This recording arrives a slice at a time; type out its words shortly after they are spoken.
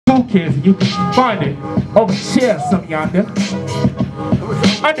Schoolkids, and you can find it over chair some yonder.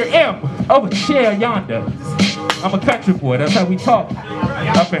 Under M, over chair yonder. I'm a country boy, that's how we talk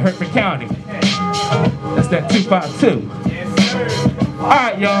up in Hertford County. That's that 252.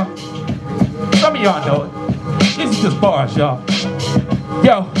 Alright, y'all. Some of y'all know it. These are just bars, y'all.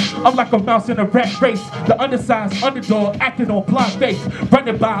 Yo, I'm like a mouse in a rat race. The undersized underdog acting on blind faith.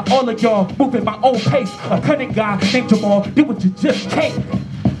 Running by all of y'all, moving my own pace. A cunning guy named Jamal, do what you just can't.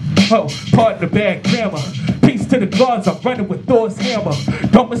 Oh, pardon the bad grammar. Peace to the gods, I'm running with Thor's hammer.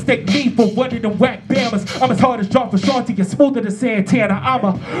 Don't mistake me for one of them whack bammers. I'm as hard as John Frusciante and smoother than Santana. I'm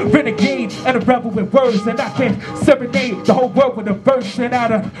a renegade and a rebel with words, and I can serenade the whole world with a verse. And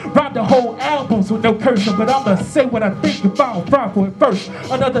I'd rhyme the whole albums with no cursing, but I'ma say what I think if I don't rhyme for it first.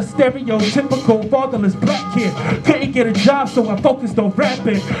 Another stereotypical fatherless black kid. Couldn't get a job, so I focused on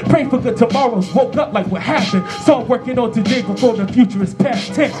rapping. Pray for good tomorrows, woke up like what happened. So I'm working on today before the future is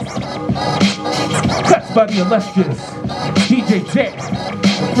past tense. Cuts by the illustrious DJ Jet,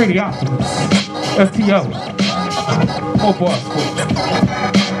 the Pretty Optimus, STO, more bars for you.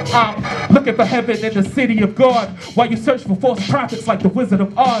 I'm looking for heaven in the city of God, while you search for false prophets like the Wizard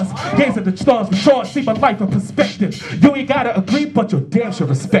of Oz. Gaze at the stars with charge, see my life in perspective. You ain't gotta agree, but you're damn sure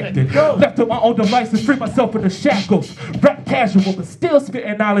respect it. Left to my own devices, free myself from the shackles. Rap casual, but still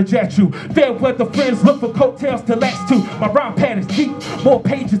spitting knowledge at you. Fair weather friends look for coattails to latch to. My rhyme pad is deep, more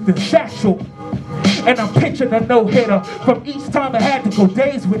pages than satchel. And I'm pitching a no-hitter. From each time I had to go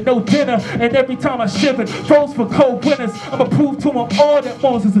days with no dinner. And every time I shivered, froze for cold winters. I'ma prove to them all that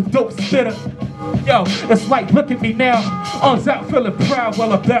Mallz is a dope spitter. Yo, it's like, look at me now. I was out feeling proud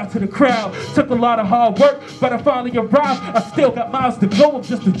while I bowed to the crowd. Took a lot of hard work, but I finally arrived. I still got miles to go, I'm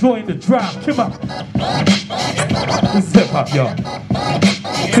just enjoying the drive. Come on. This is hip-hop, y'all. 2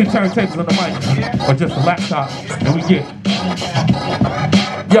 turntables on the mic, or just a laptop, and we get.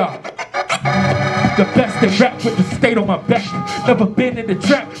 Yo. The best in rap with the state on my back. Never been in the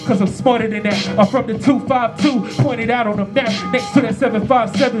trap, cause I'm smarter than that. I'm from the 252, pointed out on the map. Next to that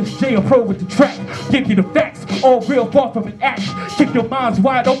 757, J a pro with the track. Give you the facts, all real, far from an act. Keep your minds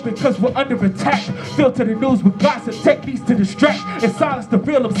wide open, cause we're under attack. Filter the news with gossip techniques to distract. And silence the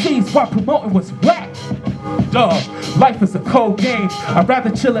real MCs while promoting what's whack. Dog, life is a cold game. I'd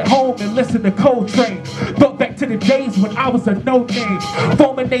rather chill at home and listen to Coltrane. Thought back to the days when I was a no-name.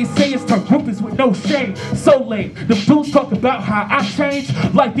 Former naysayers turn groupies with no shame. So lame, the dudes talk about how I changed.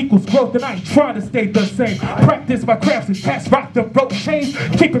 Life equals growth and I ain't trying to stay the same. Practice my crafts and cats rock the rope chains.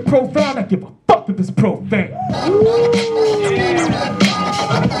 Keep it profound, I give a fuck if it's profane.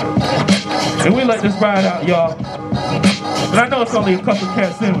 And we let this ride out, y'all. And I know it's only a couple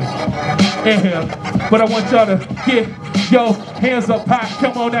cats in here, but I want y'all to get yo hands up high,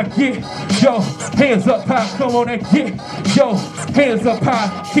 come on now, get yo hands up high, come on and get yo hands up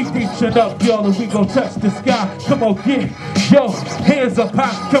high, keep reaching up, y'all, and we gon' touch the sky. Come on, get yo hands up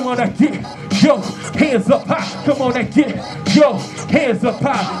high, come on and get yo hands up high, come on and get yo hands up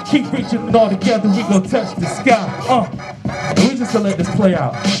high, keep reaching it all together, we gon' touch the sky. And we just gonna let this play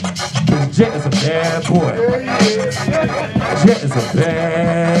out. Cause Jet is a bad boy. Jet is a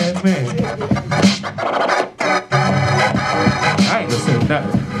bad man. I ain't gonna say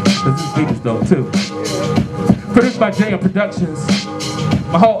nothing, cause this beat is dope too. Produced by JM Productions.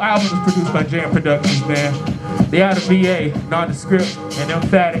 My whole album is produced by JM Productions, man. They out of VA, nondescript, and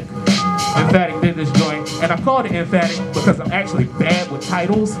emphatic. Emphatic did this joint, and I called it Emphatic because I'm actually bad with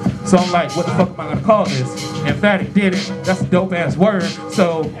titles. So I'm like, what the fuck am I gonna call this? Emphatic did it. That's a dope ass word.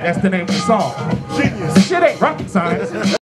 So that's the name of the song. Genius. The shit ain't rocket science.